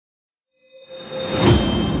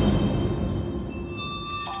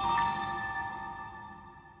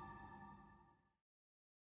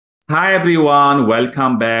Hi everyone,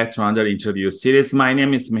 welcome back to another interview series. My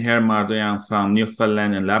name is Meher Mardoyan from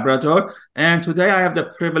Newfoundland and Labrador, and today I have the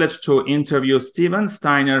privilege to interview Steven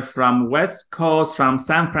Steiner from West Coast, from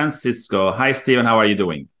San Francisco. Hi Steven, how are you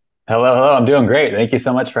doing? Hello. I'm doing great. Thank you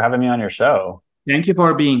so much for having me on your show. Thank you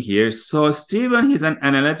for being here. So Steven, he's an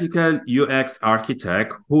analytical UX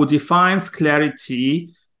architect who defines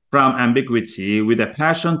clarity from ambiguity with a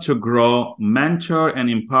passion to grow, mentor, and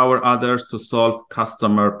empower others to solve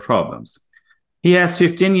customer problems. He has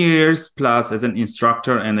 15 years plus as an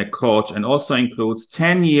instructor and a coach, and also includes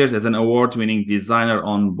 10 years as an award-winning designer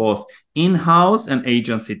on both in-house and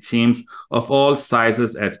agency teams of all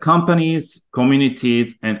sizes at companies,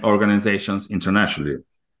 communities, and organizations internationally.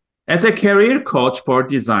 As a career coach for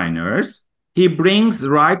designers, he brings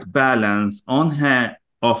the right balance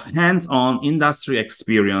of hands-on industry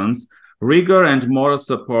experience, rigor, and moral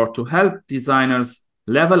support to help designers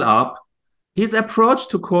level up. His approach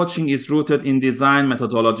to coaching is rooted in design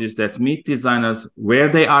methodologies that meet designers where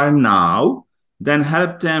they are now, then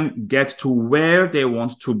help them get to where they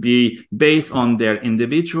want to be based on their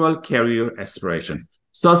individual career aspiration.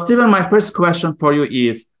 So, Steven, my first question for you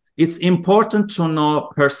is, it's important to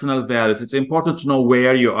know personal values. It's important to know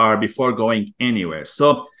where you are before going anywhere.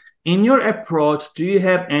 So, in your approach, do you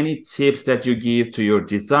have any tips that you give to your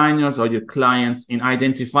designers or your clients in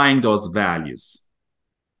identifying those values?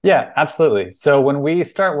 Yeah, absolutely. So when I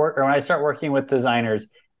start working with designers,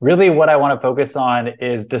 really what I want to focus on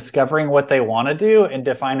is discovering what they want to do and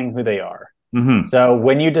defining who they are. Mm-hmm. So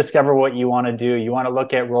when you discover what you want to do, you want to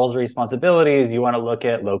look at roles and responsibilities, you want to look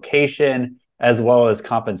at location as well as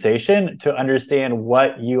compensation to understand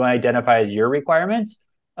what you identify as your requirements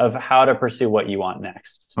of how to pursue what you want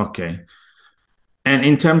next. Okay. And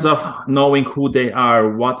in terms of knowing who they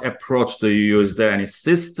are, what approach do you use? Is there any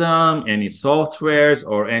system, any softwares,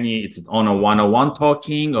 or it's on a one-on-one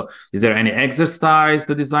talking, or is there any exercise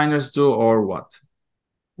the designers do, or what?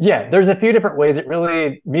 Yeah, there's a few different ways. It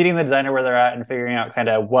really meeting the designer where they're at and figuring out kind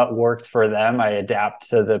of what works for them. I adapt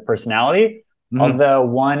to the personality. Mm-hmm. Although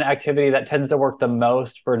one activity that tends to work the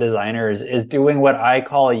most for designers is doing what I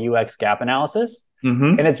call a UX gap analysis. And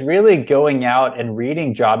Mm-hmm. it's really going out and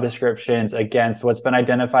reading job descriptions against what's been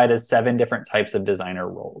identified as 7 different types of designer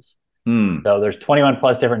roles. Mm. So there's 21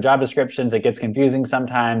 plus different job descriptions. It gets confusing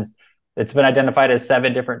sometimes. It's been identified as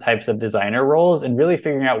 7 different types of designer roles and really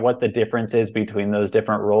figuring out what the difference is between those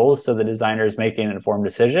different roles. So the designer is making an informed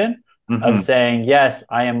decision of Mm-hmm. saying, yes,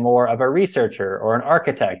 I am more of a researcher or an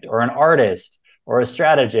architect or an artist or a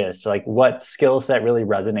strategist, like what skill set really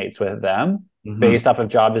resonates with them Mm-hmm. based off of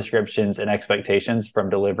job descriptions and expectations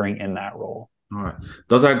from delivering in that role. All right.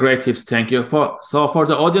 Those are great tips. Thank you. For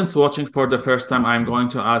the audience watching for the first time, I'm going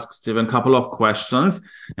to ask Steven a couple of questions,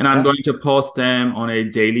 and I'm Yeah. going to post them on a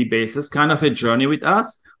daily basis, kind of a journey with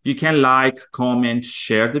us. You can like, comment,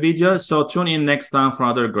 share the video. So tune in next time for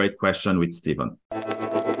another great question with Steven.